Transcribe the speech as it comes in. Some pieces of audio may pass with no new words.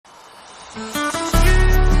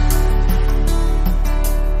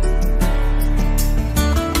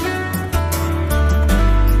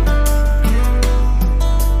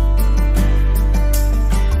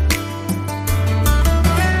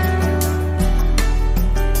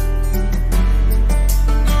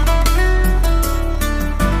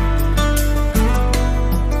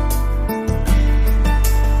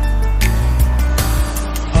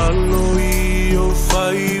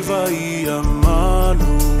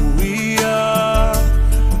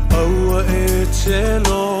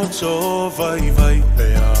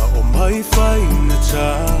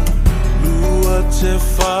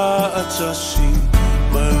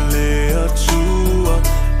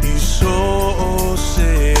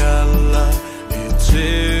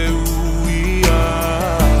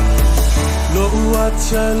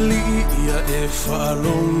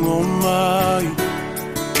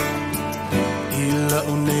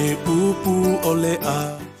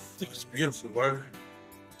It's beautiful, bro.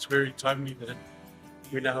 It's very timely that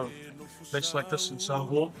we now have a place like this in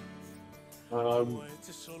Samoa.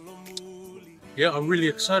 Yeah, I'm really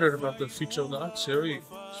excited about the future of the arts area,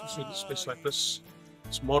 especially a space like this.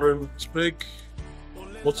 It's modern, it's big,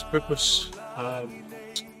 multi-purpose.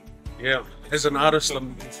 Yeah, as an artist,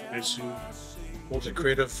 I'm looking forward to all the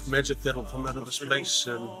creative magic that'll come out of this place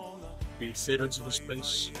and be fed into this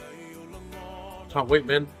place. Can't wait,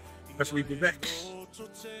 man. Hopefully be back.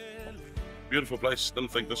 Beautiful place.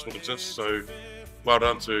 Didn't think this would exist, so well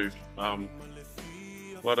done to whoever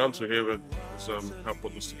has helped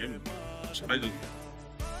put this together. It's amazing.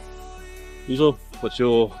 Uzo, what's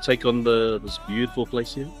your take on this beautiful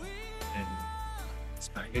place here? And it's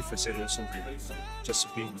magnificent,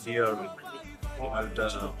 just being here and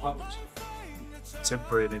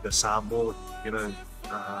celebrating the Samoa,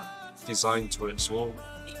 design to it as well.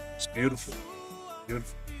 It's beautiful,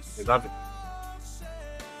 beautiful. We love it.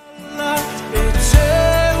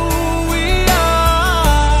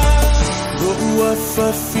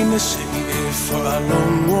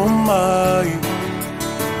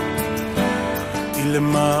 Ile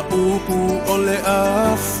maupu ole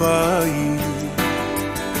afa